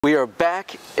We are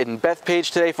back in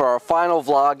Bethpage today for our final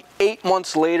vlog. 8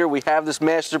 months later, we have this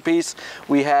masterpiece.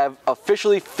 We have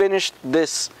officially finished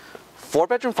this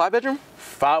 4-bedroom, 5-bedroom?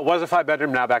 Was a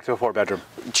 5-bedroom, now back to a 4-bedroom.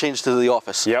 Changed to the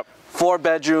office. Yep.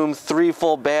 4-bedroom, 3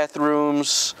 full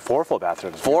bathrooms. 4 full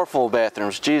bathrooms. 4 full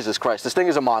bathrooms. Jesus Christ, this thing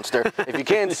is a monster. If you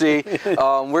can't see,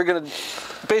 we're gonna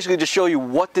basically just show you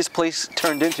what this place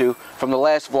turned into from the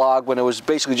last vlog when it was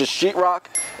basically just sheetrock,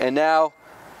 and now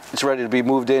it's ready to be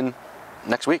moved in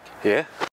next week. Yeah.